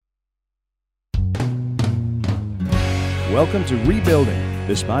Welcome to Rebuilding.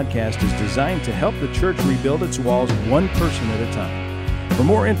 This podcast is designed to help the church rebuild its walls one person at a time. For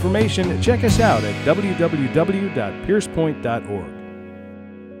more information, check us out at www.piercepoint.org.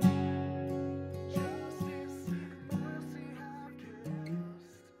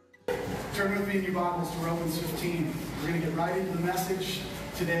 Turn with me in your Bibles to Romans 15. We're going to get right into the message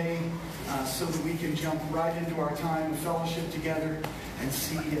today so that we can jump right into our time of fellowship together and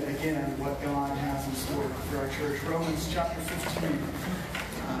see again what God has in store for our church. Romans chapter 15,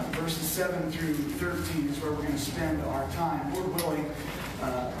 verses 7 through 13 is where we're going to spend our time. Lord willing,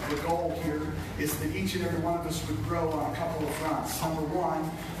 the goal here is that each and every one of us would grow on a couple of fronts. Number one,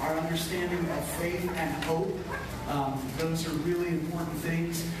 our understanding of faith and hope. Those are really important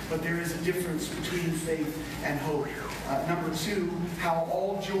things, but there is a difference between faith and hope. Number two, how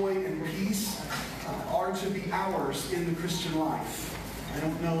all joy and peace are to be ours in the Christian life. I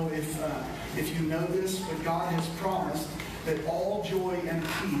don't know if you know this, but God has promised that all joy and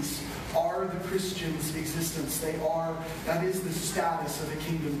peace are the Christian's existence. That is the status of a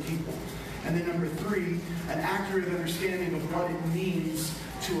kingdom people. And then number three, an accurate understanding of what it means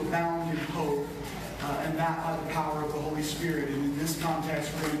to abound in hope. And that by the power of the Holy Spirit. And in this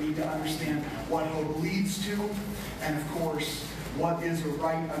context, we're going to need to understand what hope leads to, and of course, what is a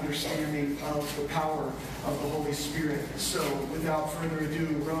right understanding of the power of the Holy Spirit. So, without further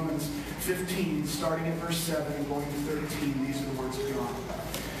ado, Romans 15, starting at verse 7 and going to 13, these are the words of God.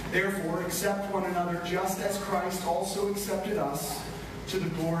 Therefore, accept one another just as Christ also accepted us, to the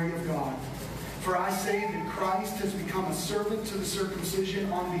glory of God. For I say that Christ has become a servant to the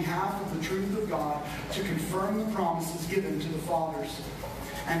circumcision on behalf of the truth of God, to confirm the promises given to the fathers,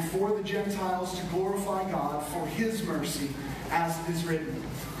 and for the Gentiles to glorify God for his mercy, as it is written.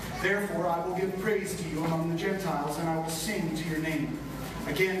 Therefore I will give praise to you among the Gentiles, and I will sing to your name.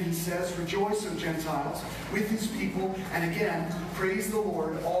 Again he says, rejoice, O Gentiles, with his people, and again, praise the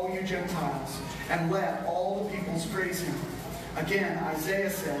Lord, all you Gentiles, and let all the peoples praise him. Again, Isaiah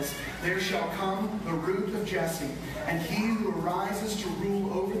says, there shall come the root of Jesse, and he who arises to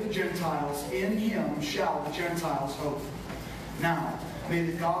rule over the Gentiles, in him shall the Gentiles hope. Now, may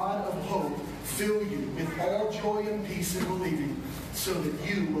the God of hope fill you with all joy and peace in believing, so that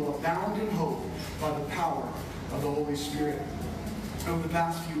you will abound in hope by the power of the Holy Spirit. Over the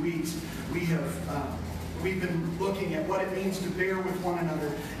past few weeks, we've been looking at what it means to bear with one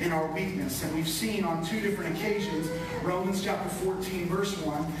another in our weakness. And we've seen on two different occasions, Romans chapter 14, verse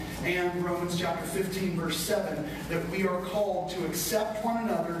 1, and Romans chapter 15, verse 7, that we are called to accept one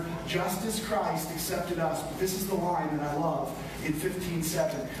another just as Christ accepted us. But this is the line that I love in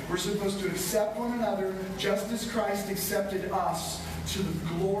 15:7. We're supposed to accept one another just as Christ accepted us, to the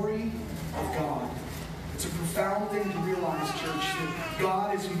glory of God. It's a profound thing to realize, church, that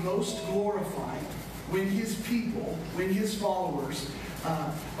God is most glorified when his people, when his followers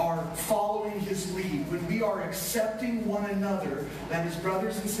are following his lead, when we are accepting one another, that is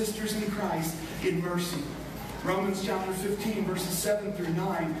brothers and sisters in Christ, in mercy. Romans chapter 15, verses 7 through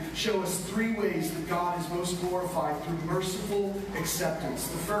 9 show us three ways that God is most glorified through merciful acceptance.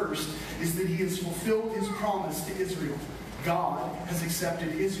 The first is that he has fulfilled his promise to Israel. God has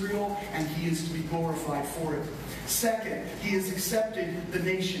accepted Israel, and he is to be glorified for it. Second, he has accepted the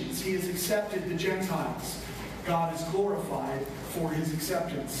nations. He has accepted the Gentiles. God is glorified for his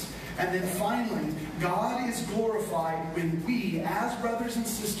acceptance. And then finally, God is glorified when we, as brothers and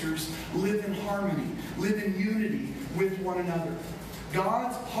sisters, live in harmony, live in unity with one another.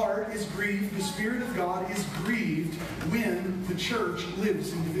 God's heart is grieved, the Spirit of God is grieved when the church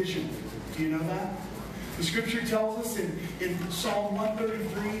lives in division. Do you know that? The scripture tells us in Psalm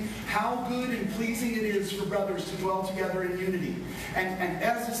 133 how good and pleasing it is for brothers to dwell together in unity. And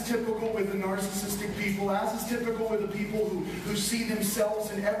as is typical with the narcissistic people, as is typical with the people who see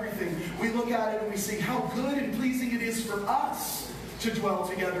themselves in everything, we look at it and we see how good and pleasing it is for us to dwell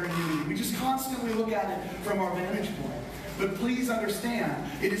together in unity. We just constantly look at it from our vantage point. But please understand,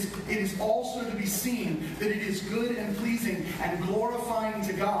 it is also to be seen that it is good and pleasing and glorifying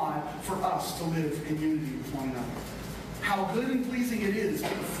to God for us to live in unity with one another. How good and pleasing it is to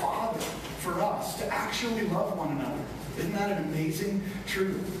the Father for us to actually love one another. Isn't that an amazing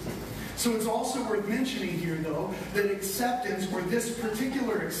truth? So it's also worth mentioning here, though, that acceptance, or this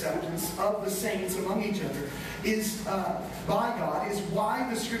particular acceptance of the saints among each other, is by God, is why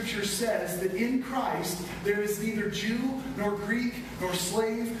the Scripture says that in Christ there is neither Jew nor Greek nor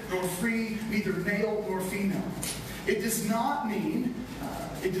slave nor free, neither male nor female. It does not mean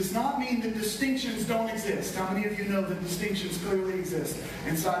that distinctions don't exist. How many of you know that distinctions clearly exist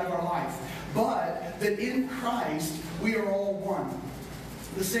inside of our life? But that in Christ we are all one.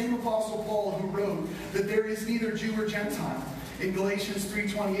 The same Apostle Paul who wrote that there is neither Jew or Gentile in Galatians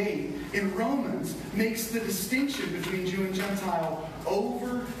 3:28, in Romans, makes the distinction between Jew and Gentile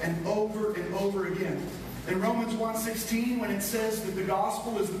over and over and over again. In Romans 1:16, when it says that the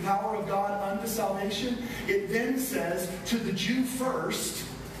gospel is the power of God unto salvation, it then says to the Jew first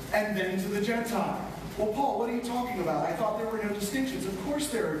and then to the Gentile. Well, Paul, what are you talking about? I thought there were no distinctions. Of course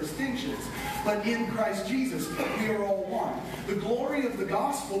there are distinctions. But in Christ Jesus, we are all one. The glory of the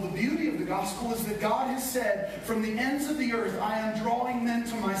gospel, the beauty of the gospel is that God has said, from the ends of the earth, I am drawing men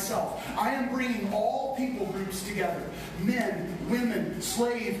to myself. I am bringing all people groups together. Men, women,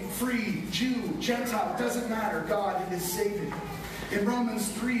 slave, free, Jew, Gentile, it doesn't matter. God is saving. In Romans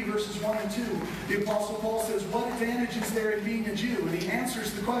 3, verses 1 and 2, the Apostle Paul says, what advantage is there in being a Jew? And he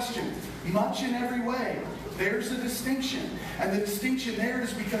answers the question, much in every way. There's a distinction. And the distinction there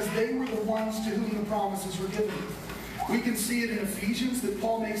is because they were the ones to whom the promises were given. We can see it in Ephesians that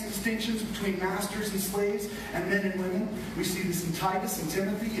Paul makes distinctions between masters and slaves and men and women. We see this in Titus and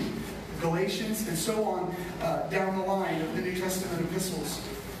Timothy and Galatians and so on down the line of the New Testament epistles.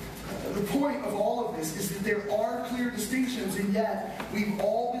 The point of all of this is that there are clear distinctions, and yet we've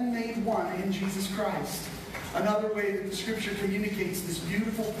all been made one in Jesus Christ. Another way that the Scripture communicates this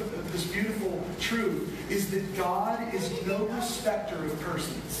beautiful truth is that God is no respecter of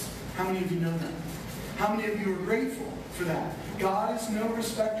persons. How many of you know that? How many of you are grateful for that? God is no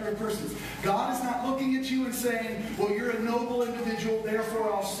respecter of persons. God is not looking at you and saying, well, you're a noble individual,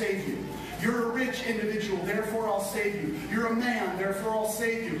 therefore I'll save you. You're a rich individual, therefore I'll save you. You're a man, therefore I'll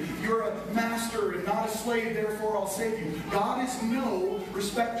save you. You're a master and not a slave, therefore I'll save you. God is no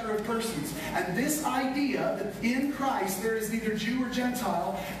respecter of persons. And this idea that in Christ there is neither Jew or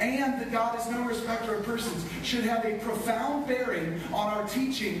Gentile and that God is no respecter of persons should have a profound bearing on our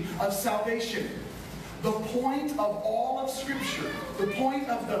teaching of salvation. The point of all of Scripture, the point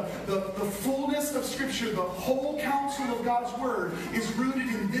of the fullness of Scripture, the whole counsel of God's Word is rooted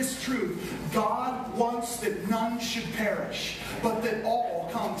in this truth. God wants that none should perish, but that all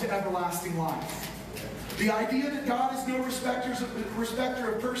come to everlasting life. The idea that God is no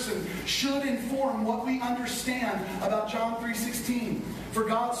respecter of person should inform what we understand about John 3:16. For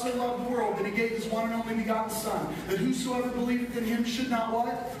God so loved the world that He gave His one and only begotten Son, that whosoever believeth in Him should not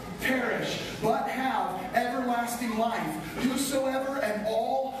what? Perish, but have everlasting life. Whosoever and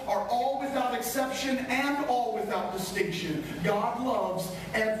all are all without exception and all without distinction. God loves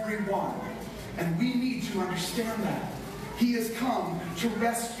everyone. And we need to understand that. He has come to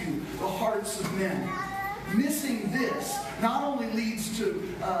rescue the hearts of men. Missing this not only leads to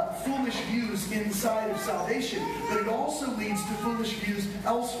foolish views inside of salvation, but it also leads to foolish views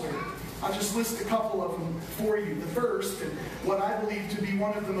elsewhere. I'll just list a couple of them for you. The first, and what I believe to be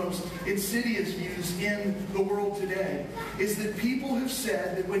one of the most insidious views in the world today, is that people have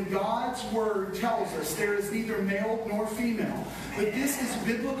said that when God's Word tells us there is neither male nor female, that this is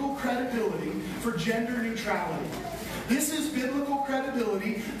biblical credibility for gender neutrality. This is biblical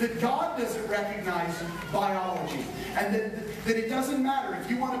credibility that God doesn't recognize biology. And that it doesn't matter. If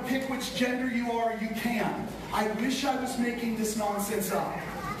you want to pick which gender you are, you can. I wish I was making this nonsense up.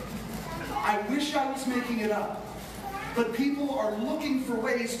 I wish I was making it up. But people are looking for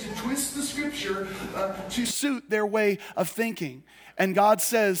ways to twist the Scripture to suit their way of thinking. And God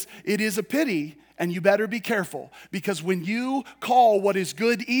says, it is a pity, and you better be careful. Because when you call what is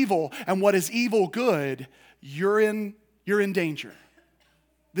good evil and what is evil good, you're in danger.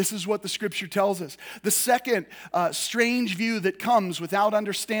 This is what the Scripture tells us. The second strange view that comes without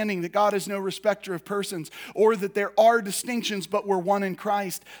understanding that God is no respecter of persons, or that there are distinctions but we're one in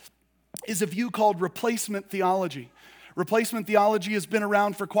Christ, is a view called replacement theology. Replacement theology has been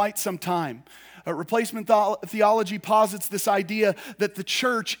around for quite some time. Replacement theology posits this idea that the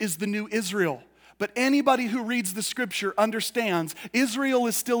church is the new Israel. But anybody who reads the Scripture understands Israel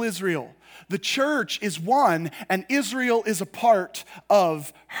is still Israel. The church is one, and Israel is a part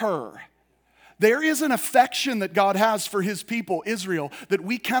of her. There is an affection that God has for His people, Israel, that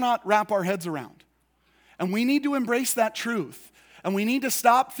we cannot wrap our heads around. And we need to embrace that truth. And we need to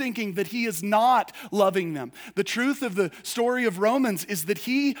stop thinking that He is not loving them. The truth of the story of Romans is that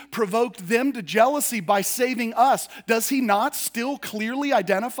He provoked them to jealousy by saving us. Does He not still clearly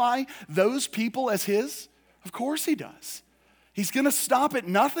identify those people as His? Of course He does. He's going to stop at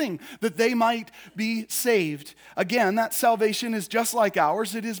nothing that they might be saved. Again, that salvation is just like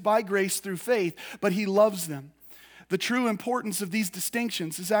ours. It is by grace through faith, but He loves them. The true importance of these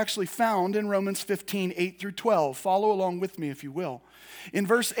distinctions is actually found in Romans 15, 8 through 12. Follow along with me if you will. In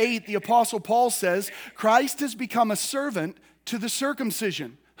verse 8, the Apostle Paul says, Christ has become a servant to the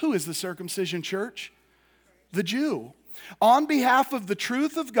circumcision. Who is the circumcision, church? The Jew. on behalf of the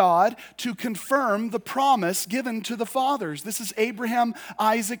truth of God to confirm the promise given to the fathers. This is Abraham,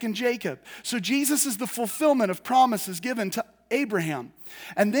 Isaac, and Jacob. So Jesus is the fulfillment of promises given to Abraham.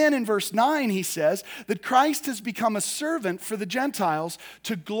 And then in verse 9 he says that Christ has become a servant for the Gentiles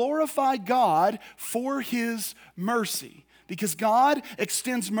to glorify God for his mercy. Because God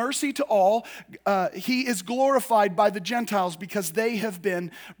extends mercy to all, he is glorified by the Gentiles because they have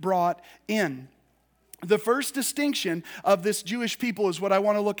been brought in. The first distinction of this Jewish people is what I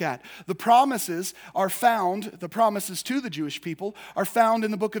want to look at. The promises to the Jewish people are found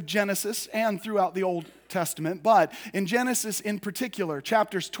in the book of Genesis and throughout the Old Testament. But in Genesis in particular,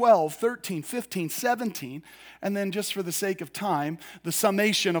 chapters 12, 13, 15, 17, and then just for the sake of time, the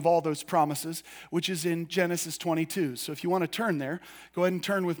summation of all those promises, which is in Genesis 22. So if you want to turn there, go ahead and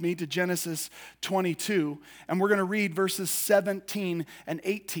turn with me to Genesis 22, and we're going to read verses 17 and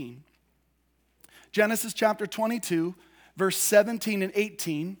 18. Genesis chapter 22, verse 17 and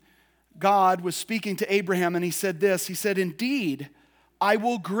 18, God was speaking to Abraham and he said this. He said, "Indeed, I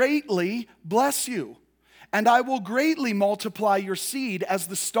will greatly bless you, and I will greatly multiply your seed as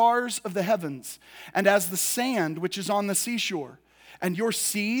the stars of the heavens, and as the sand which is on the seashore. And your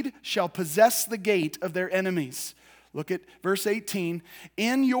seed shall possess the gate of their enemies." Look at verse 18.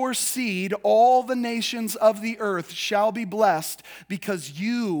 "In your seed all the nations of the earth shall be blessed because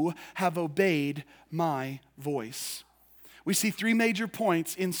you have obeyed my voice." We see three major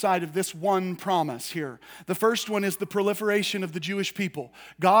points inside of this one promise here. The first one is the proliferation of the Jewish people.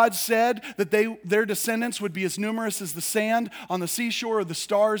 God said that their descendants would be as numerous as the sand on the seashore or the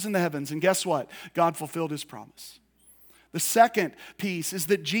stars in the heavens. And guess what? God fulfilled his promise. The second piece is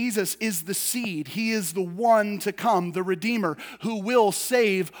that Jesus is the seed. He is the one to come, the Redeemer, who will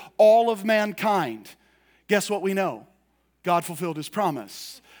save all of mankind. Guess what we know? God fulfilled his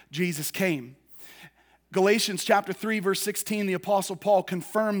promise. Jesus came. Galatians chapter 3, verse 16, the Apostle Paul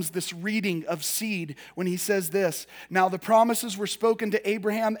confirms this reading of seed when he says this. "Now the promises were spoken to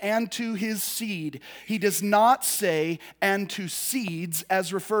Abraham and to his seed." He does not say, "and to seeds,"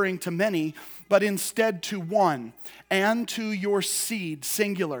 as referring to many, but instead to one. "And to your seed,"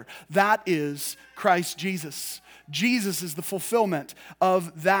 singular. That is Christ Jesus. Jesus is the fulfillment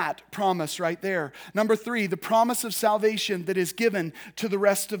of that promise right there. Number 3, the promise of salvation that is given to the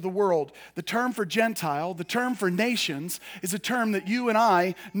rest of the world. The term for Gentile, the term for nations, is a term that you and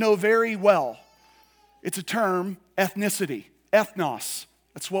I know very well. It's a term, ethnicity, ethnos.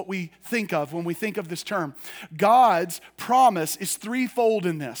 That's what we think of when we think of this term. God's promise is threefold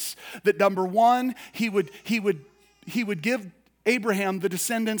in this. That number 1, he would give Abraham the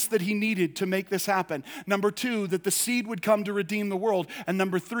descendants that he needed to make this happen. Number 2, that the seed would come to redeem the world. And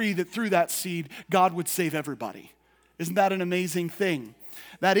number 3, that through that seed, God would save everybody. Isn't that an amazing thing?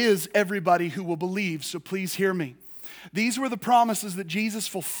 That is everybody who will believe, so please hear me. These were the promises that Jesus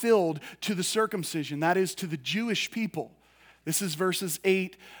fulfilled to the circumcision, that is to the Jewish people. This is verses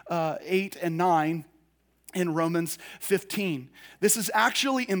 8 and 9 in Romans 15. This is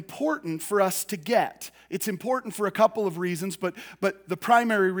actually important for us to get. It's important for a couple of reasons, but the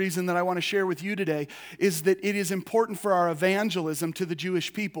primary reason that I want to share with you today is that it is important for our evangelism to the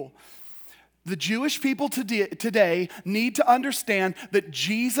Jewish people. The Jewish people today need to understand that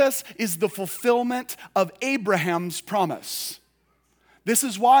Jesus is the fulfillment of Abraham's promise. This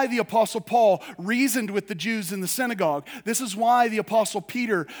is why the Apostle Paul reasoned with the Jews in the synagogue. This is why the Apostle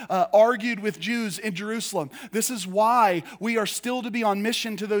Peter argued with Jews in Jerusalem. This is why we are still to be on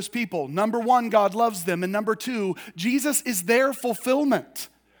mission to those people. Number 1, God loves them. And number 2, Jesus is their fulfillment.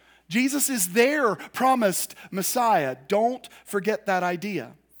 Jesus is their promised Messiah. Don't forget that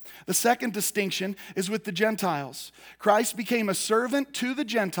idea. The second distinction is with the Gentiles. Christ became a servant to the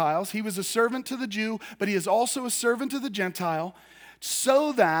Gentiles. He was a servant to the Jew, but he is also a servant to the Gentile,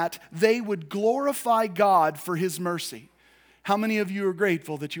 so that they would glorify God for his mercy. How many of you are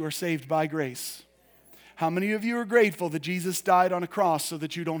grateful that you are saved by grace? How many of you are grateful that Jesus died on a cross so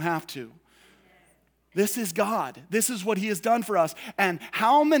that you don't have to? This is God. This is what he has done for us. And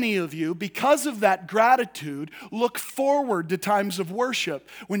how many of you, because of that gratitude, look forward to times of worship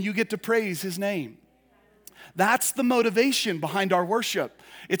when you get to praise his name? That's the motivation behind our worship.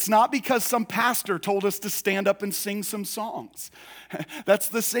 It's not because some pastor told us to stand up and sing some songs. That's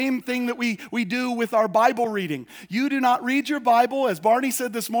the same thing that we do with our Bible reading. You do not read your Bible, as Barney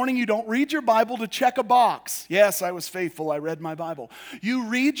said this morning, you don't read your Bible to check a box. Yes, I was faithful, I read my Bible. You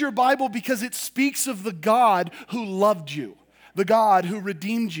read your Bible because it speaks of the God who loved you, the God who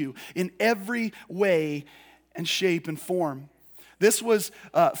redeemed you in every way and shape and form. This was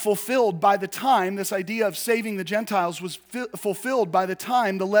fulfilled by the time, this idea of saving the Gentiles was fulfilled by the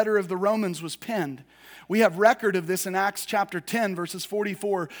time the letter of the Romans was penned. We have record of this in Acts chapter 10, verses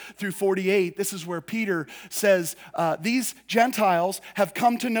 44 through 48. This is where Peter says, these Gentiles have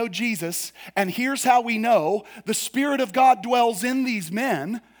come to know Jesus, and here's how we know. The Spirit of God dwells in these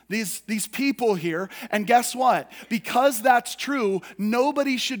men, these people here, and guess what? Because that's true,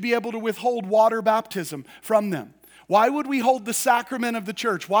 nobody should be able to withhold water baptism from them. Why would we hold the sacrament of the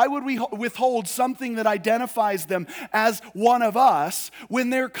church? Why would we withhold something that identifies them as one of us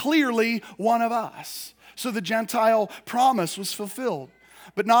when they're clearly one of us? So the Gentile promise was fulfilled.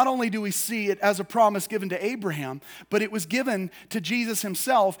 But not only do we see it as a promise given to Abraham, but it was given to Jesus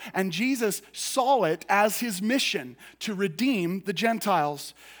himself, and Jesus saw it as his mission to redeem the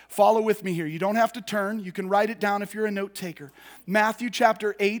Gentiles. Follow with me here. You don't have to turn. You can write it down if you're a note taker. Matthew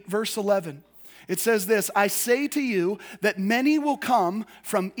chapter 8, verse 11. It says this, I say to you that many will come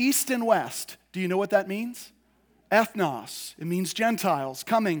from east and west. Do you know what that means? Ethnos. It means Gentiles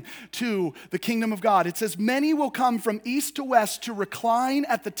coming to the kingdom of God. It says, many will come from east to west to recline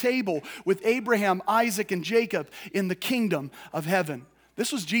at the table with Abraham, Isaac, and Jacob in the kingdom of heaven.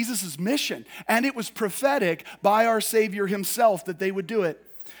 This was Jesus' mission, and it was prophetic by our Savior himself that they would do it.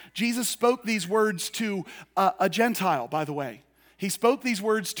 Jesus spoke these words to a Gentile, by the way. He spoke these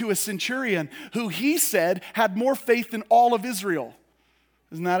words to a centurion who he said had more faith than all of Israel.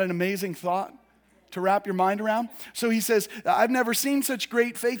 Isn't that an amazing thought to wrap your mind around? So he says, I've never seen such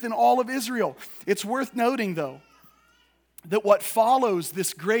great faith in all of Israel. It's worth noting, though, that what follows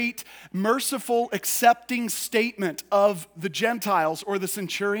this great, merciful, accepting statement of the Gentiles or the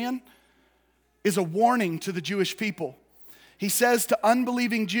centurion is a warning to the Jewish people. He says to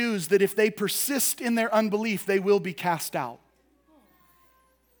unbelieving Jews that if they persist in their unbelief, they will be cast out.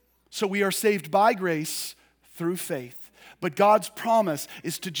 So we are saved by grace through faith. But God's promise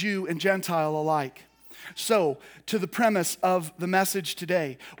is to Jew and Gentile alike. So, to the premise of the message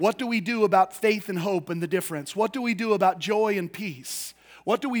today, what do we do about faith and hope and the difference? What do we do about joy and peace?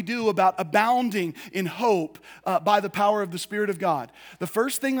 What do we do about abounding in hope by the power of the Spirit of God? The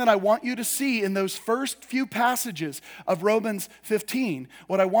first thing that I want you to see in those first few passages of Romans 15,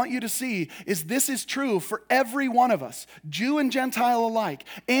 what I want you to see is this is true for every one of us, Jew and Gentile alike.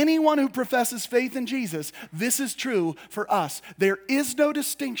 Anyone who professes faith in Jesus, this is true for us. There is no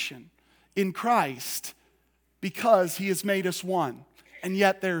distinction in Christ because he has made us one. And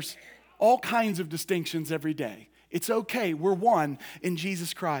yet there's all kinds of distinctions every day. It's okay. We're one in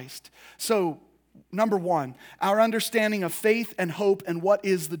Jesus Christ. So, number one, our understanding of faith and hope and what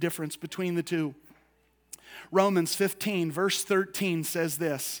is the difference between the two. Romans 15, verse 13 says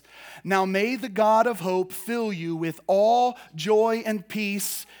this, now may the God of hope fill you with all joy and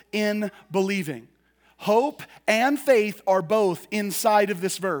peace in believing. Hope and faith are both inside of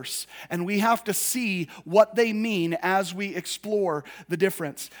this verse, and we have to see what they mean as we explore the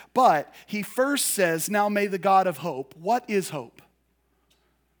difference. But he first says, now may the God of hope. What is hope?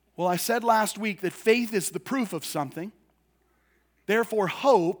 Well, I said last week that faith is the proof of something. Therefore,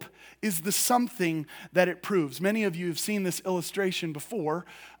 hope is the something that it proves. Many of you have seen this illustration before.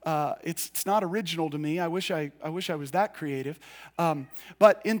 It's not original to me. I wish I was that creative.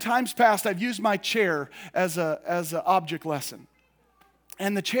 But in times past, I've used my chair as an object lesson.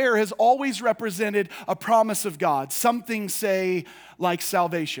 And the chair has always represented a promise of God. Something, say, like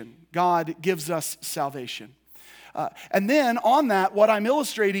salvation. God gives us salvation. And then on that, what I'm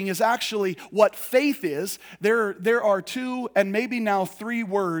illustrating is actually what faith is. There are two and maybe now three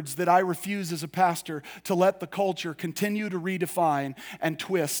words that I refuse as a pastor to let the culture continue to redefine and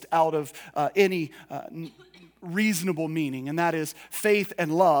twist out of any reasonable meaning, and that is faith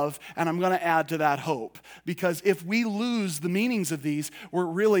and love, and I'm going to add to that hope. Because if we lose the meanings of these, we're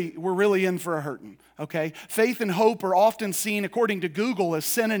really in for a hurting, okay? Faith and hope are often seen, according to Google, as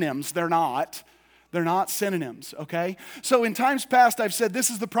synonyms. They're not. They're not synonyms, okay? So in times past, I've said this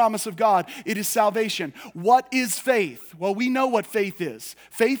is the promise of God. It is salvation. What is faith? Well, we know what faith is.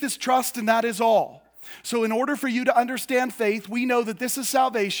 Faith is trust, and that is all. So in order for you to understand faith, we know that this is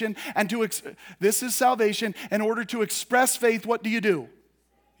salvation, and this is salvation. In order to express faith, what do?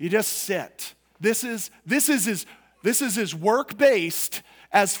 You just sit. This is as work-based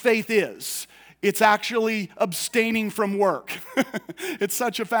as faith is. It's actually abstaining from work. It's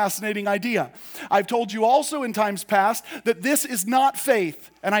such a fascinating idea. I've told you also in times past that this is not faith,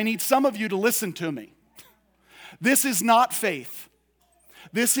 and I need some of you to listen to me. This is not faith.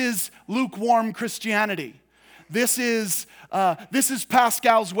 This is lukewarm Christianity. This is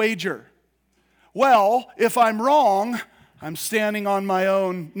Pascal's wager. Well, if I'm wrong, I'm standing on my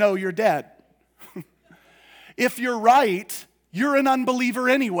own. No, you're dead. If you're right, you're an unbeliever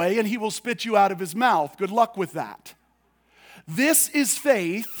anyway, and he will spit you out of his mouth. Good luck with that. This is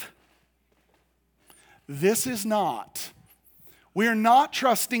faith. This is not. We are not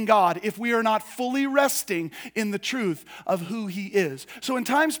trusting God if we are not fully resting in the truth of who He is. So in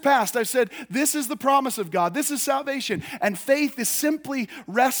times past, I've said, this is the promise of God. This is salvation. And faith is simply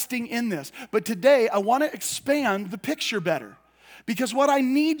resting in this. But today, I want to expand the picture better. Because what I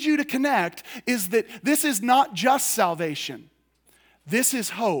need you to connect is that this is not just salvation. This is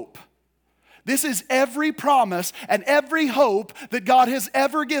hope. This is every promise and every hope that God has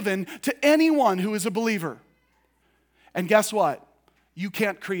ever given to anyone who is a believer. And guess what? You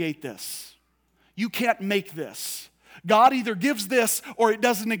can't create this. You can't make this. God either gives this or it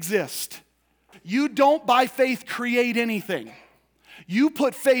doesn't exist. You don't by faith create anything. You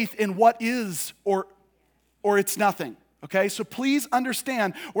put faith in what is or it's nothing. Okay, so please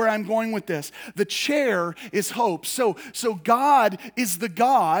understand where I'm going with this. The chair is hope. So God is the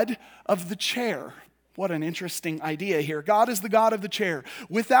God of the chair. What an interesting idea here. God is the God of the chair.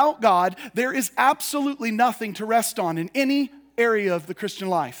 Without God, there is absolutely nothing to rest on in any area of the Christian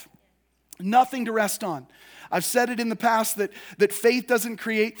life. Nothing to rest on. I've said it in the past that faith doesn't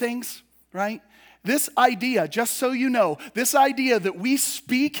create things, right? This idea, just so you know, this idea that we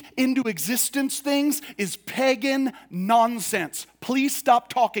speak into existence things is pagan nonsense. Please stop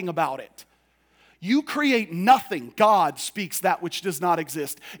talking about it. You create nothing. God speaks that which does not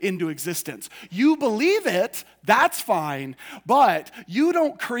exist into existence. You believe it, that's fine, but you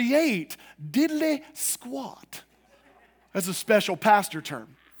don't create diddly squat. That's a special pastor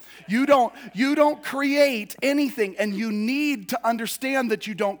term. You don't create anything, and you need to understand that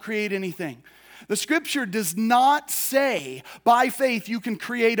you don't create anything. The scripture does not say, by faith you can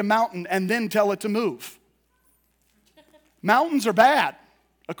create a mountain and then tell it to move. Mountains are bad,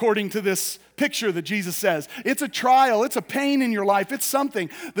 according to this picture that Jesus says. It's a trial, it's a pain in your life, it's something.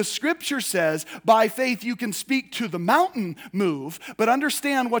 The scripture says, by faith you can speak to the mountain move, but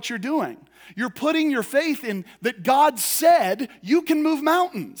understand what you're doing. You're putting your faith in that God said you can move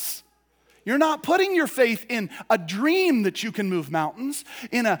mountains. You're not putting your faith in a dream that you can move mountains,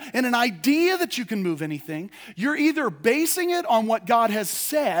 in an idea that you can move anything. You're either basing it on what God has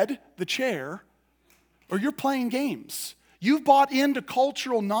said, the chair, or you're playing games. You've bought into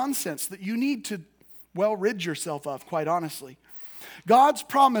cultural nonsense that you need to, rid yourself of, quite honestly. God's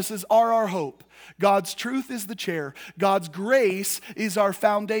promises are our hope. God's truth is the chair. God's grace is our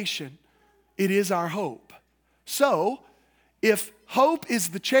foundation. It is our hope. So, if hope is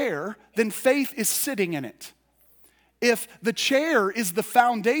the chair, then faith is sitting in it. If the chair is the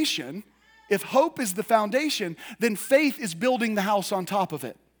foundation, if hope is the foundation, then faith is building the house on top of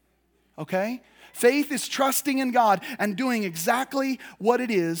it. Okay? Faith is trusting in God and doing exactly what it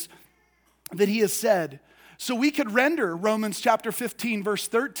is that He has said. So we could render Romans chapter 15, verse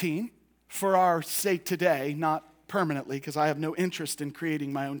 13 for our sake today, not permanently, because I have no interest in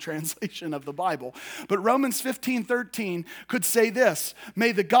creating my own translation of the Bible. But Romans 15:13 could say this: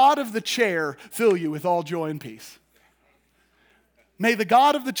 may the God of the chair fill you with all joy and peace. May the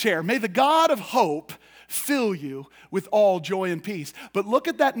God of the chair, may the God of hope fill you with all joy and peace. But look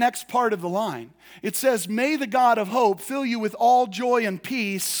at that next part of the line. It says, may the God of hope fill you with all joy and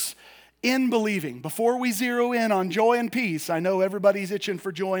peace in believing. Before we zero in on joy and peace, I know everybody's itching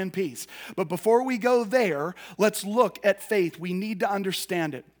for joy and peace. But before we go there, let's look at faith. We need to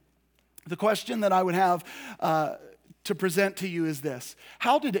understand it. The question that I would have to present to you is this: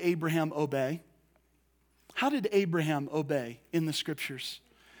 how did Abraham obey? How did Abraham obey in the scriptures?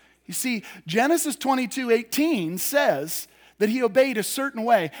 You see, Genesis 22:18 says that he obeyed a certain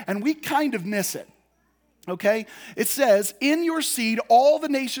way, and we kind of miss it. Okay? It says, in your seed all the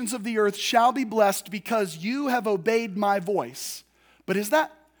nations of the earth shall be blessed because you have obeyed my voice. But is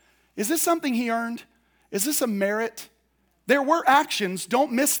this something he earned? Is this a merit? There were actions,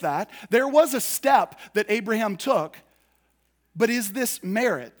 don't miss that. There was a step that Abraham took. But is this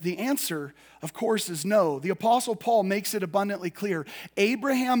merit? The answer, of course, is no. The Apostle Paul makes it abundantly clear.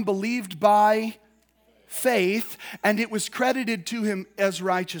 Abraham believed by faith, and it was credited to him as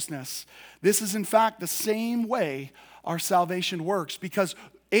righteousness. This is, in fact, the same way our salvation works, because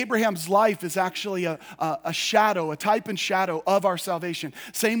Abraham's life is actually a shadow, a type and shadow of our salvation.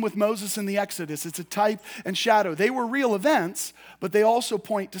 Same with Moses in the Exodus. It's a type and shadow. They were real events, but they also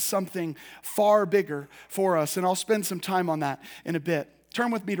point to something far bigger for us. And I'll spend some time on that in a bit.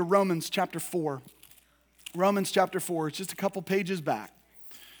 Turn with me to Romans chapter 4. Romans chapter 4. It's just a couple pages back.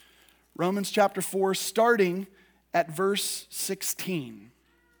 Romans chapter 4, starting at verse 16.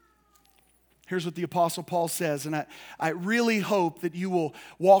 Here's what the Apostle Paul says, and I really hope that you will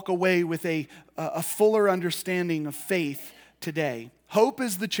walk away with a fuller understanding of faith today. Hope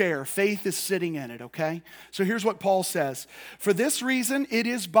is the chair. Faith is sitting in it, okay? So here's what Paul says. For this reason, it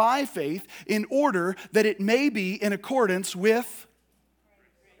is by faith, in order that it may be in accordance with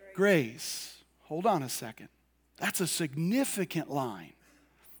grace. Hold on a second. That's a significant line.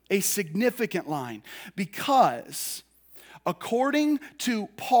 A significant line. Because according to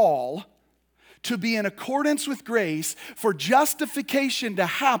Paul, to be in accordance with grace, for justification to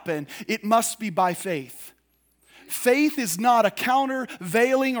happen, it must be by faith. Faith is not a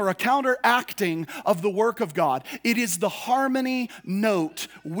countervailing or a counteracting of the work of God. It is the harmony note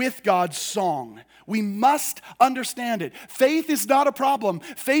with God's song. We must understand it. Faith is not a problem.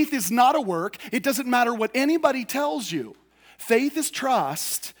 Faith is not a work. It doesn't matter what anybody tells you. Faith is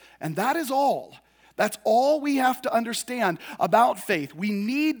trust, and that is all. That's all we have to understand about faith. We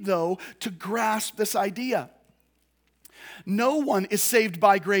need, though, to grasp this idea. No one is saved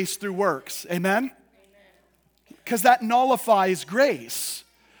by grace through works. Amen? Because that nullifies grace.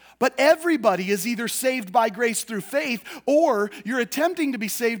 But everybody is either saved by grace through faith, or you're attempting to be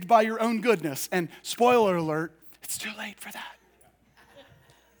saved by your own goodness. And spoiler alert, it's too late for that.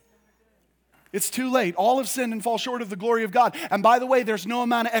 It's too late. All have sinned and fall short of the glory of God. And by the way, there's no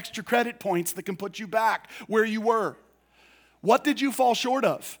amount of extra credit points that can put you back where you were. What did you fall short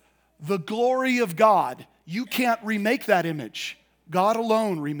of? The glory of God. You can't remake that image. God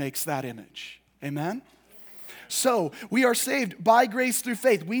alone remakes that image. Amen? So, we are saved by grace through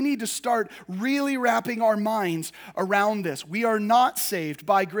faith. We need to start really wrapping our minds around this. We are not saved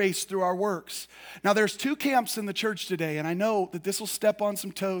by grace through our works. Now, there's two camps in the church today, and I know that this will step on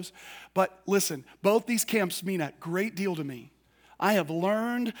some toes, but listen, both these camps mean a great deal to me. I have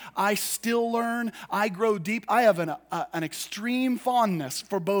learned, I still learn, I grow deep. I have an extreme fondness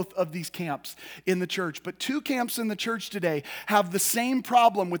for both of these camps in the church. But two camps in the church today have the same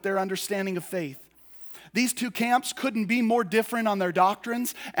problem with their understanding of faith. These two camps couldn't be more different on their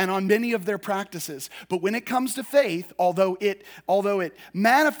doctrines and on many of their practices. But when it comes to faith, although it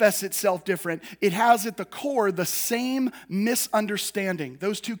manifests itself different, it has at the core the same misunderstanding.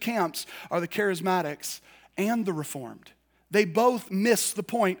 Those two camps are the charismatics and the Reformed. They both miss the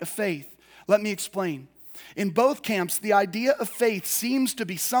point of faith. Let me explain. In both camps, the idea of faith seems to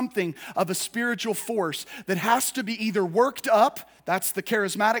be something of a spiritual force that has to be either worked up, that's the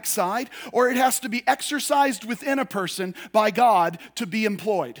charismatic side, or it has to be exercised within a person by God to be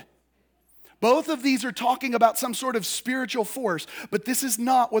employed. Both of these are talking about some sort of spiritual force, but this is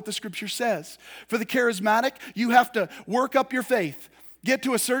not what the scripture says. For the charismatic, you have to work up your faith, get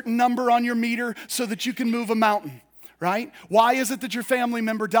to a certain number on your meter so that you can move a mountain. Right? Why is it that your family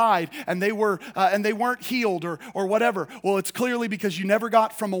member died and they weren't healed or whatever? Well, it's clearly because you never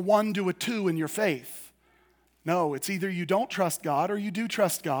got from a 1 to a 2 in your faith. No, it's either you don't trust God or you do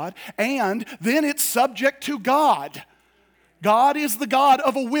trust God, and then it's subject to God. God is the God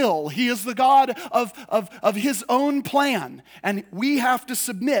of a will. He is the God of His own plan, and we have to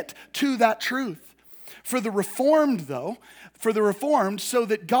submit to that truth. For the Reformed, so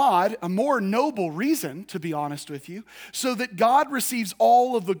that God, a more noble reason, to be honest with you, so that God receives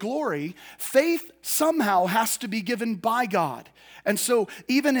all of the glory, faith somehow has to be given by God. And so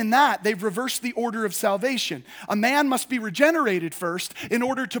even in that, they've reversed the order of salvation. A man must be regenerated first in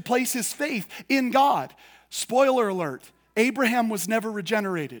order to place his faith in God. Spoiler alert, Abraham was never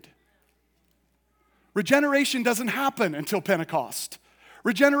regenerated. Regeneration doesn't happen until Pentecost.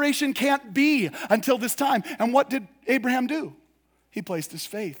 Regeneration can't be until this time. And what did Abraham do? He placed his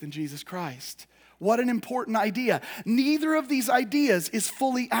faith in Jesus Christ. What an important idea. Neither of these ideas is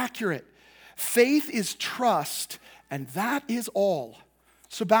fully accurate. Faith is trust, and that is all.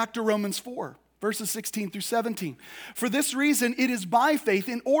 So back to Romans 4, verses 16 through 17. For this reason, it is by faith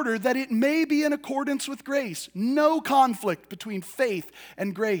in order that it may be in accordance with grace. No conflict between faith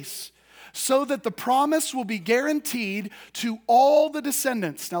and grace. So that the promise will be guaranteed to all the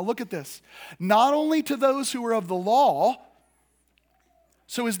descendants. Now look at this. Not only to those who are of the law.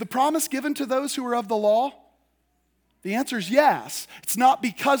 So is the promise given to those who are of the law? The answer is yes. It's not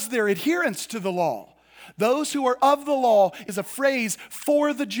because they're adherents to the law. Those who are of the law is a phrase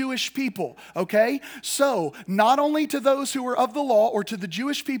for the Jewish people, okay? So, not only to those who are of the law or to the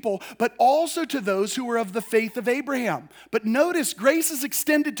Jewish people, but also to those who are of the faith of Abraham. But notice, grace is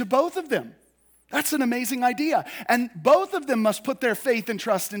extended to both of them. That's an amazing idea. And both of them must put their faith and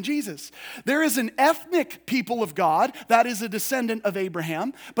trust in Jesus. There is an ethnic people of God that is a descendant of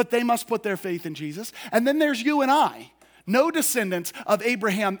Abraham, but they must put their faith in Jesus. And then there's you and I, no descendants of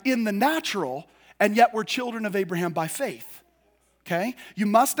Abraham in the natural, and yet we're children of Abraham by faith. Okay? You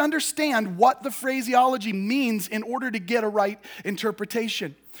must understand what the phraseology means in order to get a right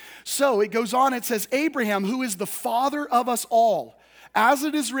interpretation. So it goes on, it says, Abraham, who is the father of us all, As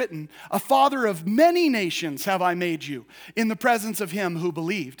it is written, a father of many nations have I made you, in the presence of him who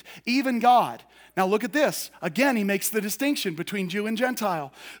believed, even God. Now look at this. Again, he makes the distinction between Jew and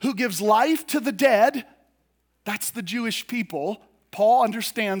Gentile. Who gives life to the dead, that's the Jewish people. Paul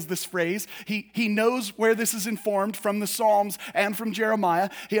understands this phrase. He knows where this is informed from the Psalms and from Jeremiah.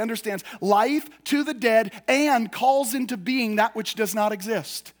 He understands life to the dead and calls into being that which does not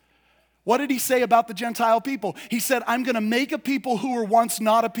exist. What did he say about the Gentile people? He said, I'm going to make a people who were once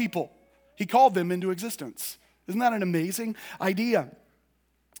not a people. He called them into existence. Isn't that an amazing idea?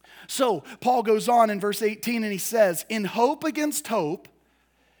 So Paul goes on in verse 18 and he says, in hope against hope,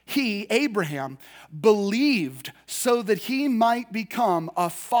 he, Abraham, believed so that he might become a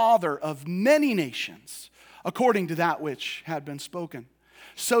father of many nations, according to that which had been spoken.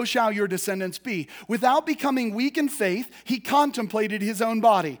 So shall your descendants be. Without becoming weak in faith, he contemplated his own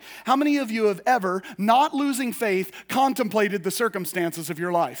body. How many of you have ever, not losing faith, contemplated the circumstances of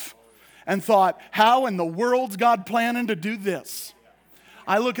your life and thought, how in the world's God planning to do this?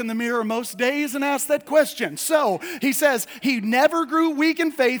 I look in the mirror most days and ask that question. So he says he never grew weak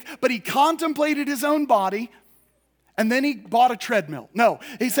in faith, but he contemplated his own body. And then he bought a treadmill. No,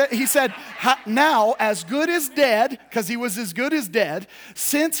 he said, now as good as dead, because he was as good as dead,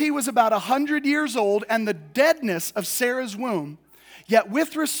 since he was about 100 years old and the deadness of Sarah's womb, yet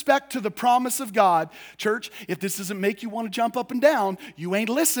with respect to the promise of God, church, if this doesn't make you want to jump up and down, you ain't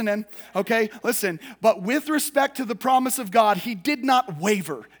listening, okay? Listen, but with respect to the promise of God, he did not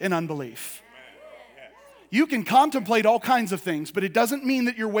waver in unbelief. You can contemplate all kinds of things, but it doesn't mean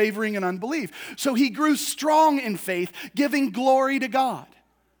that you're wavering in unbelief. So he grew strong in faith, giving glory to God.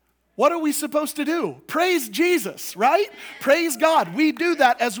 What are we supposed to do? Praise Jesus, right? Praise God. We do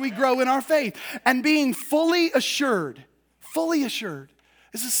that as we grow in our faith. And being fully assured.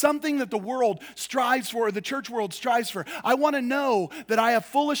 This is something that the world strives for, the church world strives for. I want to know that I have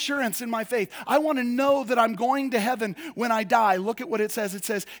full assurance in my faith. I want to know that I'm going to heaven when I die. Look at what it says. It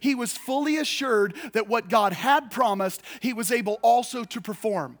says, he was fully assured that what God had promised, he was able also to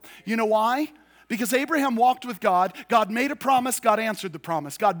perform. You know why? Because Abraham walked with God. God made a promise, God answered the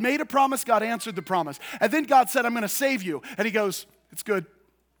promise. God made a promise, God answered the promise. And then God said, I'm going to save you. And he goes, it's good.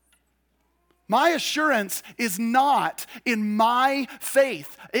 My assurance is not in my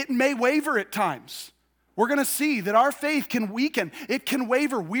faith. It may waver at times. We're going to see that our faith can weaken. It can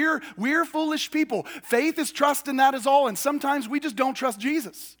waver. We're foolish people. Faith is trust and that is all. And sometimes we just don't trust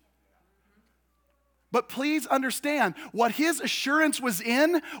Jesus. But please understand, what his assurance was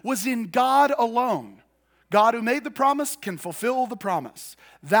in God alone. God who made the promise can fulfill the promise.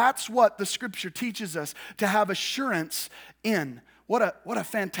 That's what the scripture teaches us to have assurance in. What a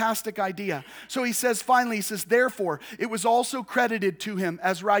fantastic idea. So he says, finally, he says, therefore, it was also credited to him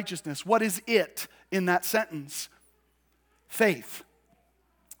as righteousness. What is it in that sentence? Faith.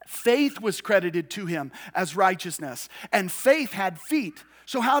 Faith was credited to him as righteousness. And faith had feet.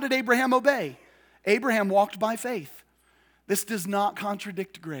 So how did Abraham obey? Abraham walked by faith. This does not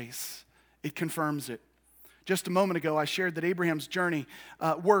contradict grace. It confirms it. Just a moment ago, I shared that Abraham's journey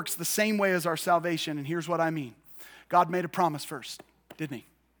works the same way as our salvation. And here's what I mean. God made a promise first, didn't he?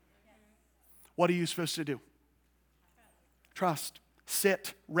 What are you supposed to do? Trust,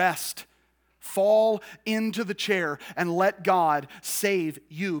 sit, rest, fall into the chair and let God save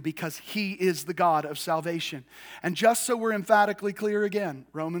you because he is the God of salvation. And just so we're emphatically clear again,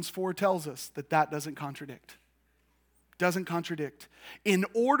 Romans 4 tells us that doesn't contradict. Doesn't contradict. In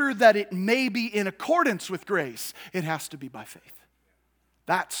order that it may be in accordance with grace, it has to be by faith.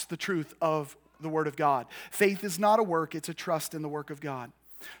 That's the truth of the Word of God. Faith is not a work, it's a trust in the work of God.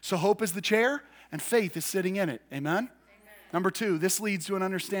 So hope is the chair, and faith is sitting in it. Amen? Amen. Number 2, this leads to an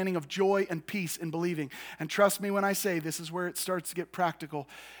understanding of joy and peace in believing. And trust me when I say this is where it starts to get practical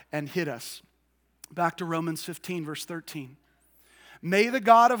and hit us. Back to Romans 15, verse 13. May the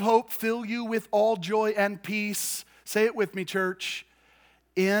God of hope fill you with all joy and peace. Say it with me, church.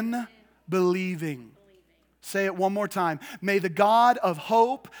 In believing. Say it one more time. May the God of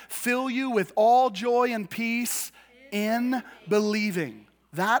hope fill you with all joy and peace in believing.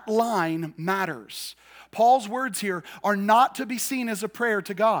 That line matters. Paul's words here are not to be seen as a prayer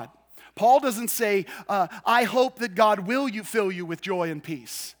to God. Paul doesn't say, I hope that God will fill you with joy and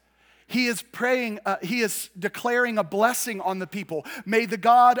peace. He is praying, he is declaring a blessing on the people. May the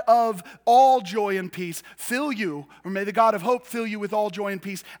God of all joy and peace fill you, or may the God of hope fill you with all joy and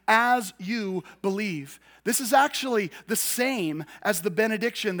peace as you believe. This is actually the same as the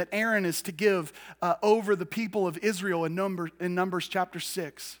benediction that Aaron is to give over the people of Israel in Numbers chapter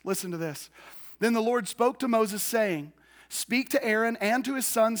 6. Listen to this. Then the Lord spoke to Moses saying, Speak to Aaron and to his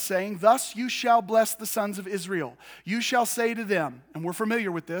sons, saying, thus you shall bless the sons of Israel. You shall say to them," and we're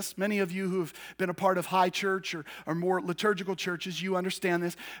familiar with this. Many of you who have been a part of high church or more liturgical churches, you understand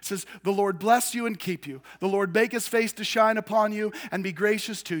this. It says, "The Lord bless you and keep you. The Lord make his face to shine upon you and be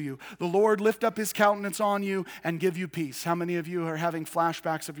gracious to you. The Lord lift up his countenance on you and give you peace." How many of you are having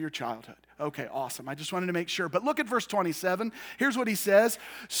flashbacks of your childhood? Okay, awesome. I just wanted to make sure. But look at verse 27. Here's what he says.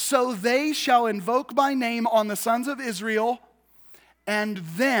 "So they shall invoke my name on the sons of Israel, and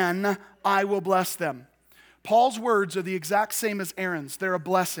then I will bless them." Paul's words are the exact same as Aaron's. They're a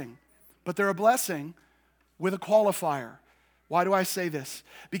blessing. But they're a blessing with a qualifier. Why do I say this?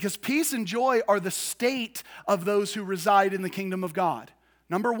 Because peace and joy are the state of those who reside in the kingdom of God.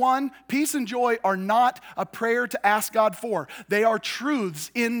 Number one, peace and joy are not a prayer to ask God for. They are truths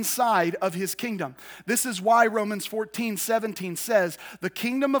inside of his kingdom. This is why Romans 14:17 says, "The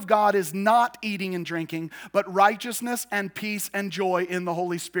kingdom of God is not eating and drinking, but righteousness and peace and joy in the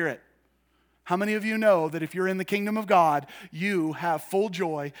Holy Spirit." How many of you know that if you're in the kingdom of God, you have full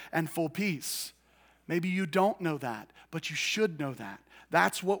joy and full peace? Maybe you don't know that, but you should know that.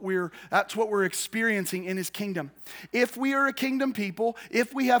 That's what we're experiencing in his kingdom. If we are a kingdom people,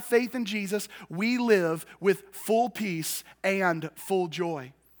 if we have faith in Jesus, we live with full peace and full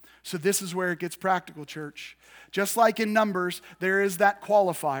joy. So this is where it gets practical, church. Just like in Numbers, there is that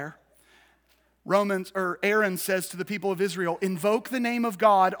qualifier. Aaron says to the people of Israel, "Invoke the name of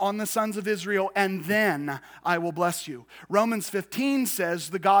God on the sons of Israel, and then I will bless you." Romans 15 says,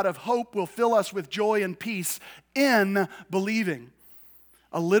 "The God of hope will fill us with joy and peace in believing."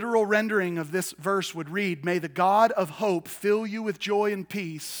 A literal rendering of this verse would read, "May the God of hope fill you with joy and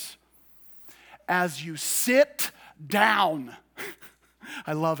peace as you sit down."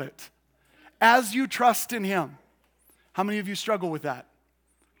 I love it. As you trust in him. How many of you struggle with that?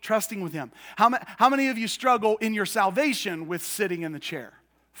 Trusting with him. How many of you struggle in your salvation with sitting in the chair?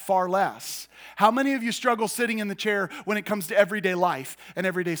 Far less. How many of you struggle sitting in the chair when it comes to everyday life and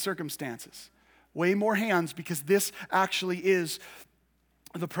everyday circumstances? Way more hands, because this actually is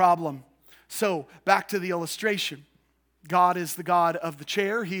the problem. So, back to the illustration. God is the God of the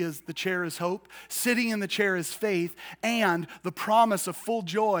chair. The chair is hope. Sitting in the chair is faith. And the promise of full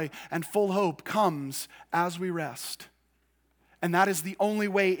joy and full hope comes as we rest. And that is the only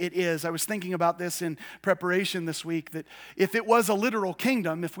way it is. I was thinking about this in preparation this week, that if it was a literal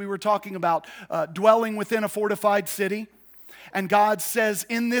kingdom, if we were talking about dwelling within a fortified city, and God says,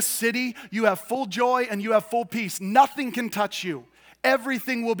 in this city, you have full joy and you have full peace. Nothing can touch you.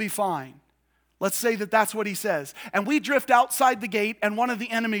 Everything will be fine. Let's say that that's what he says. And we drift outside the gate and one of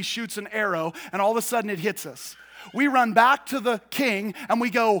the enemies shoots an arrow and all of a sudden it hits us. We run back to the king and we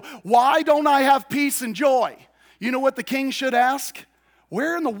go, "Why don't I have peace and joy?" You know what the king should ask?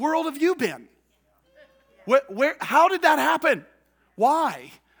 "Where in the world have you been? How did that happen?"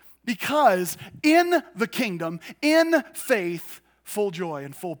 Why? Because in the kingdom, in faith, full joy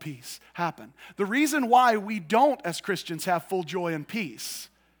and full peace happen. The reason why we don't, as Christians, have full joy and peace,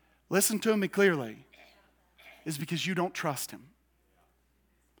 listen to me clearly, is because you don't trust him.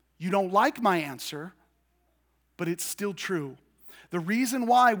 You don't like my answer, but it's still true. The reason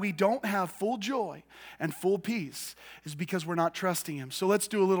why we don't have full joy and full peace is because we're not trusting him. So let's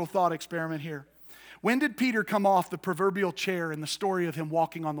do a little thought experiment here. When did Peter come off the proverbial chair in the story of him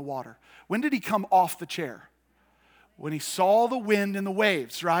walking on the water? When did he come off the chair? When he saw the wind and the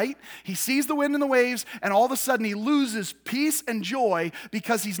waves, right? He sees the wind and the waves, and all of a sudden he loses peace and joy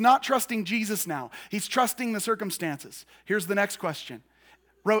because he's not trusting Jesus now. He's trusting the circumstances. Here's the next question.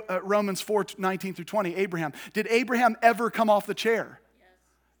 Romans 4:19 through 20, Abraham. Did Abraham ever come off the chair? Yes.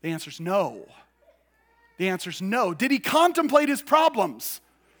 The answer is no. The answer is no. Did he contemplate his problems?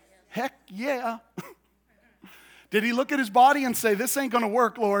 Yes. Heck yeah. Did he look at his body and say, "This ain't going to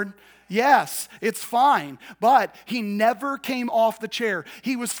work, Lord"? Yes, it's fine. But he never came off the chair.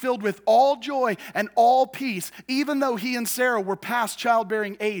 He was filled with all joy and all peace, even though he and Sarah were past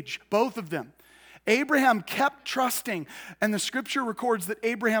childbearing age, both of them. Abraham kept trusting, and the scripture records that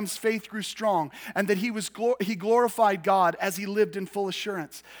Abraham's faith grew strong and that he glorified God as he lived in full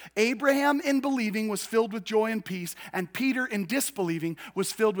assurance. Abraham in believing was filled with joy and peace, and Peter in disbelieving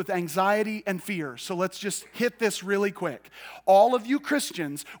was filled with anxiety and fear. So let's just hit this really quick. All of you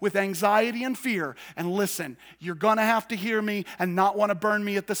Christians with anxiety and fear, and listen, you're going to have to hear me and not want to burn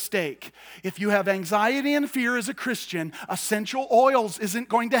me at the stake. If you have anxiety and fear as a Christian, essential oils isn't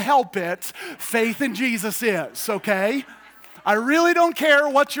going to help it. Faith in Jesus is, okay? I really don't care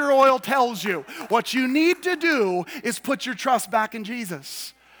what your oil tells you. What you need to do is put your trust back in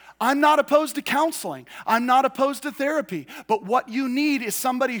Jesus. I'm not opposed to counseling. I'm not opposed to therapy. But what you need is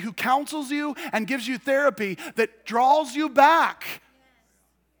somebody who counsels you and gives you therapy that draws you back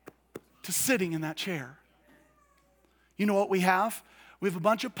to sitting in that chair. You know what we have? We have a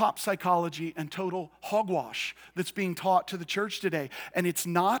bunch of pop psychology and total hogwash that's being taught to the church today. And it's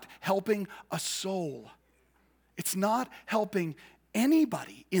not helping a soul. It's not helping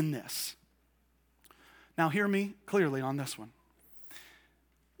anybody in this. Now hear me clearly on this one.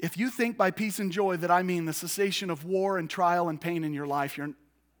 If you think by peace and joy that I mean the cessation of war and trial and pain in your life,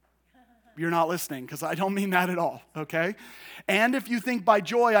 you're not listening, because I don't mean that at all, okay? And if you think by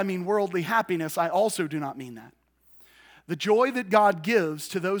joy I mean worldly happiness, I also do not mean that. The joy that God gives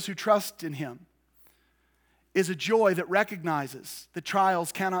to those who trust in Him is a joy that recognizes that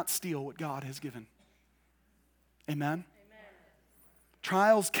trials cannot steal what God has given. Amen?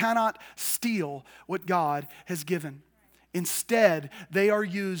 Trials cannot steal what God has given. Instead, they are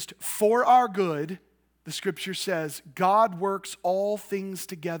used for our good. The scripture says, God works all things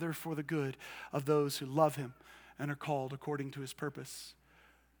together for the good of those who love Him and are called according to His purpose.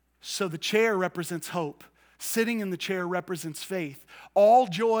 So the chair represents hope. Sitting in the chair represents faith. All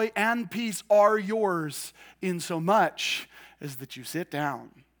joy and peace are yours in so much as that you sit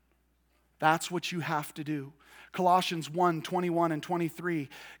down. That's what you have to do. Colossians 1, 21 and 23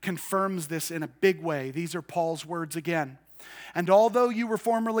 confirms this in a big way. These are Paul's words again. And although you were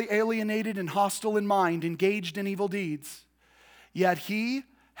formerly alienated and hostile in mind, engaged in evil deeds, yet He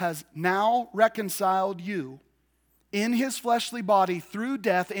has now reconciled you in His fleshly body through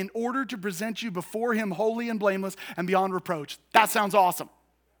death in order to present you before Him holy and blameless and beyond reproach. That sounds awesome.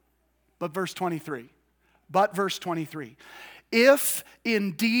 But verse 23. If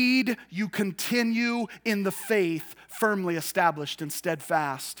indeed you continue in the faith firmly established and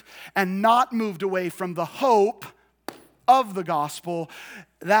steadfast, and not moved away from the hope of the gospel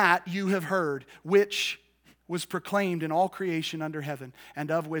that you have heard, which was proclaimed in all creation under heaven,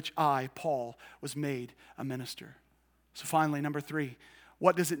 and of which I, Paul, was made a minister. So finally, number 3,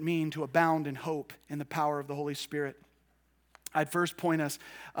 what does it mean to abound in hope in the power of the Holy Spirit? I'd first point us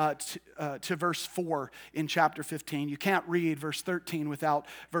to verse 4 in chapter 15. You can't read verse 13 without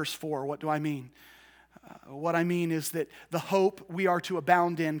verse 4. What do I mean? What I mean is that the hope we are to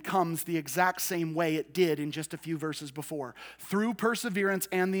abound in comes the exact same way it did in just a few verses before. Through perseverance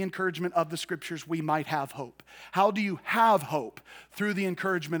and the encouragement of the Scriptures, we might have hope. How do you have hope? Through the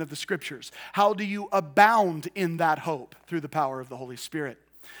encouragement of the Scriptures. How do you abound in that hope? Through the power of the Holy Spirit.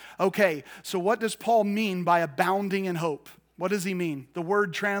 Okay, so what does Paul mean by abounding in hope? What does he mean? The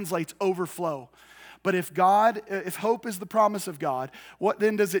word translates overflow. But if hope is the promise of God, what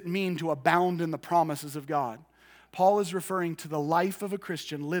then does it mean to abound in the promises of God? Paul is referring to the life of a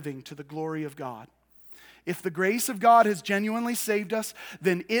Christian living to the glory of God. If the grace of God has genuinely saved us,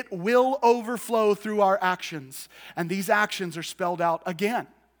 then it will overflow through our actions. And these actions are spelled out again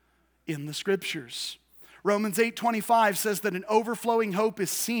in the Scriptures. Romans 8:25 says that an overflowing hope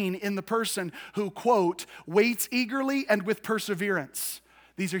is seen in the person who, quote, waits eagerly and with perseverance.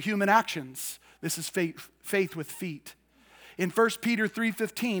 These are human actions. This is faith with feet. In 1 Peter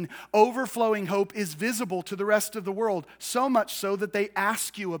 3:15, overflowing hope is visible to the rest of the world, so much so that they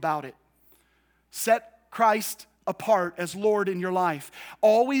ask you about it. Set Christ apart as Lord in your life.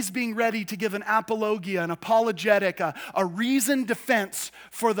 Always being ready to give an apologia, an apologetic, a reasoned defense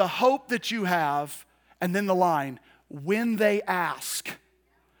for the hope that you have. And then the line, when they ask.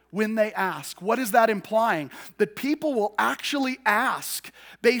 When they ask. What is that implying? That people will actually ask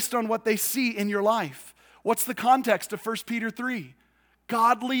based on what they see in your life. What's the context of 1 Peter 3?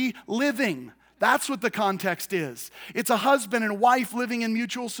 Godly living. That's what the context is. It's a husband and wife living in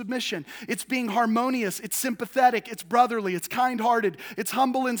mutual submission. It's being harmonious. It's sympathetic. It's brotherly. It's kind-hearted. It's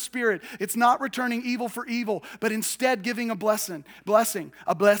humble in spirit. It's not returning evil for evil, but instead giving a blessing.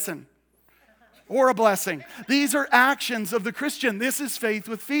 These are actions of the Christian. This is faith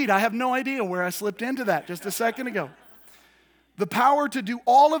with feet. I have no idea where I slipped into that just a second ago. The power to do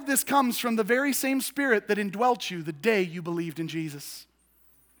all of this comes from the very same Spirit that indwelt you the day you believed in Jesus.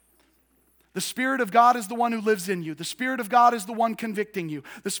 The Spirit of God is the one who lives in you. The Spirit of God is the one convicting you.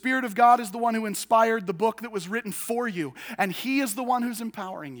 The Spirit of God is the one who inspired the book that was written for you. And He is the one who's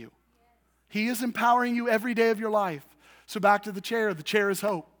empowering you. He is empowering you every day of your life. So back to the chair. The chair is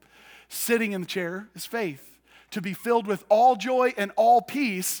hope. Sitting in the chair is faith. To be filled with all joy and all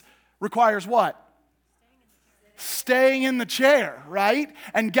peace requires what? Staying in the chair, right?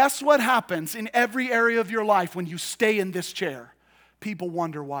 And guess what happens in every area of your life when you stay in this chair? People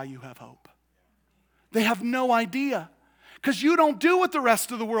wonder why you have hope. They have no idea. Because you don't do what the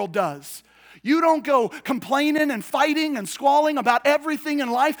rest of the world does. You don't go complaining and fighting and squalling about everything in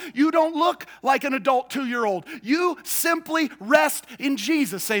life. You don't look like an adult 2-year-old. You simply rest in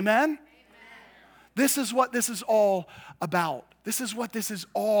Jesus. Amen? Amen. This is what this is all about. This is what this is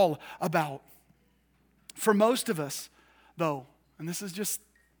all about. For most of us, though, and this is just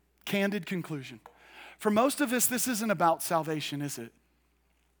candid conclusion, for most of us, this isn't about salvation, is it?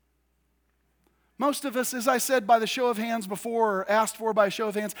 Most of us, as I said by the show of hands before, or asked for by a show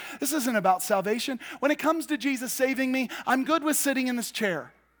of hands, this isn't about salvation. When it comes to Jesus saving me, I'm good with sitting in this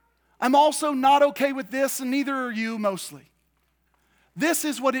chair. I'm also not okay with this, and neither are you mostly. This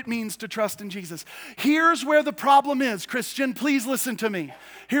is what it means to trust in Jesus. Here's where the problem is, Christian. Please listen to me.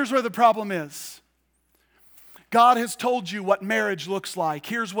 Here's where the problem is. God has told you what marriage looks like.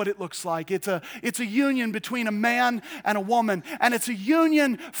 Here's what it looks like. It's a union between a man and a woman, and it's a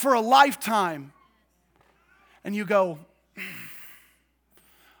union for a lifetime. And you go, I'm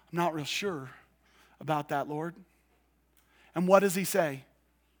not real sure about that, Lord. And what does he say?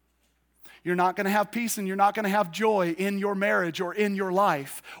 You're not going to have peace and you're not going to have joy in your marriage or in your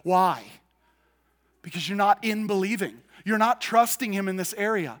life. Why? Because you're not in believing. You're not trusting him in this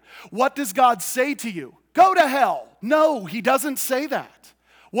area. What does God say to you? Go to hell. No, he doesn't say that.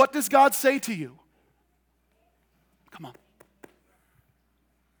 What does God say to you? Come on.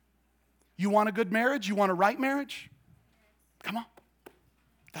 You want a good marriage? You want a right marriage? Come on.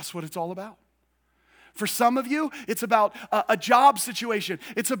 That's what it's all about. For some of you, it's about a job situation.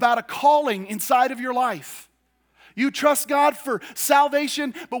 It's about a calling inside of your life. You trust God for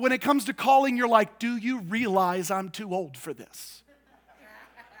salvation, but when it comes to calling, you're like, do you realize I'm too old for this?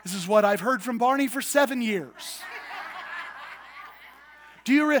 This is what I've heard from Barney for 7 years.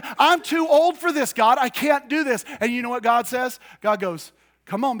 I'm too old for this, God. I can't do this. And you know what God says? God goes,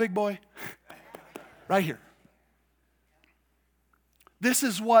 come on, big boy. Right here. This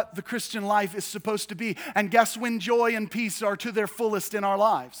is what the Christian life is supposed to be. And guess when joy and peace are to their fullest in our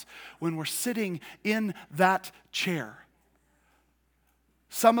lives? When we're sitting in that chair.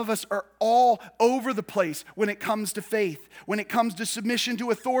 Some of us are all over the place when it comes to faith, when it comes to submission to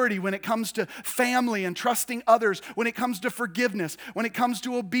authority, when it comes to family and trusting others, when it comes to forgiveness, when it comes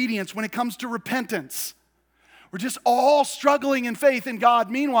to obedience, when it comes to repentance. We're just all struggling in faith, and God,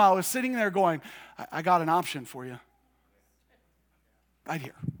 meanwhile, is sitting there going, I got an option for you. Right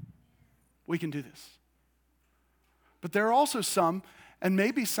here. We can do this. But there are also some, and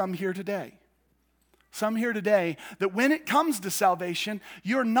maybe some here today, that when it comes to salvation,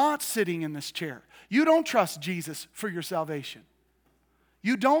 you're not sitting in this chair. You don't trust Jesus for your salvation.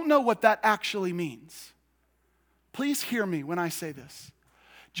 You don't know what that actually means. Please hear me when I say this.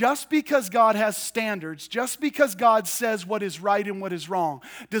 Just because God has standards, just because God says what is right and what is wrong,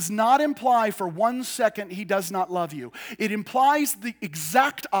 does not imply for 1 second he does not love you. It implies the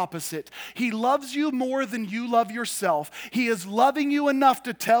exact opposite. He loves you more than you love yourself. He is loving you enough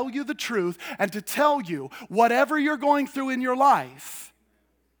to tell you the truth and to tell you whatever you're going through in your life.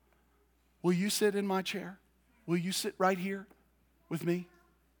 Will you sit in my chair? Will you sit right here with me?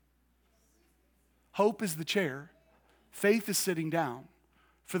 Hope is the chair. Faith is sitting down.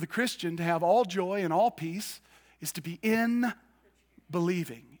 For the Christian to have all joy and all peace is to be in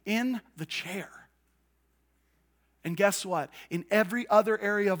believing, in the chair. And guess what? In every other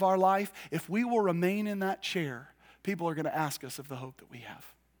area of our life, if we will remain in that chair, people are going to ask us of the hope that we have.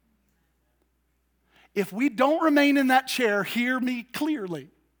 If we don't remain in that chair, hear me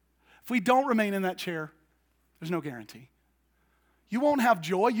clearly. If we don't remain in that chair, there's no guarantee. You won't have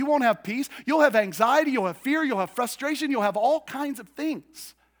joy, you won't have peace, you'll have anxiety, you'll have fear, you'll have frustration, you'll have all kinds of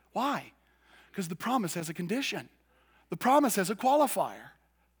things. Why? Because the promise has a condition. The promise has a qualifier.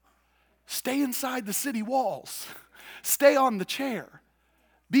 Stay inside the city walls. Stay on the chair.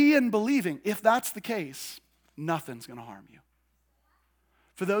 Be in believing. If that's the case, nothing's going to harm you.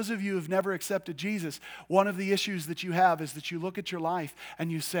 For those of you who've never accepted Jesus, one of the issues that you have is that you look at your life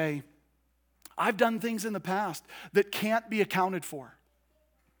and you say, I've done things in the past that can't be accounted for.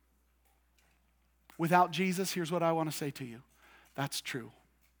 Without Jesus, here's what I want to say to you. That's true.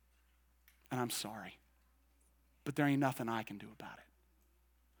 And I'm sorry. But there ain't nothing I can do about it.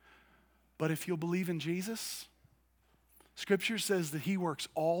 But if you'll believe in Jesus, Scripture says that he works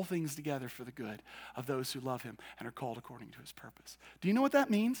all things together for the good of those who love him and are called according to his purpose. Do you know what that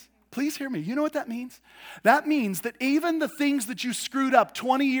means? Please hear me. You know what that means? That means that even the things that you screwed up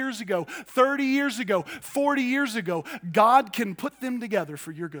 20 years ago, 30 years ago, 40 years ago, God can put them together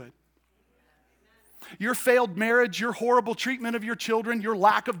for your good. Your failed marriage, your horrible treatment of your children, your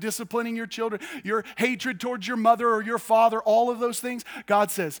lack of disciplining your children, your hatred towards your mother or your father, all of those things, God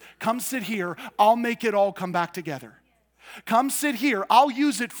says, come sit here, I'll make it all come back together. Come sit here. I'll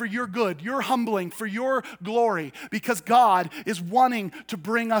use it for your good, your humbling, for your glory, because God is wanting to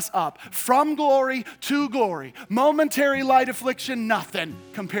bring us up from glory to glory. Momentary light affliction, nothing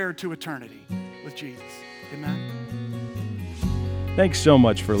compared to eternity with Jesus. Amen. Thanks so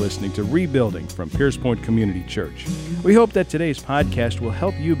much for listening to Rebuilding from Pierce Point Community Church. We hope that today's podcast will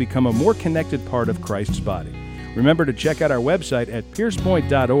help you become a more connected part of Christ's body. Remember to check out our website at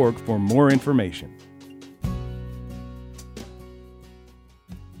piercepoint.org for more information.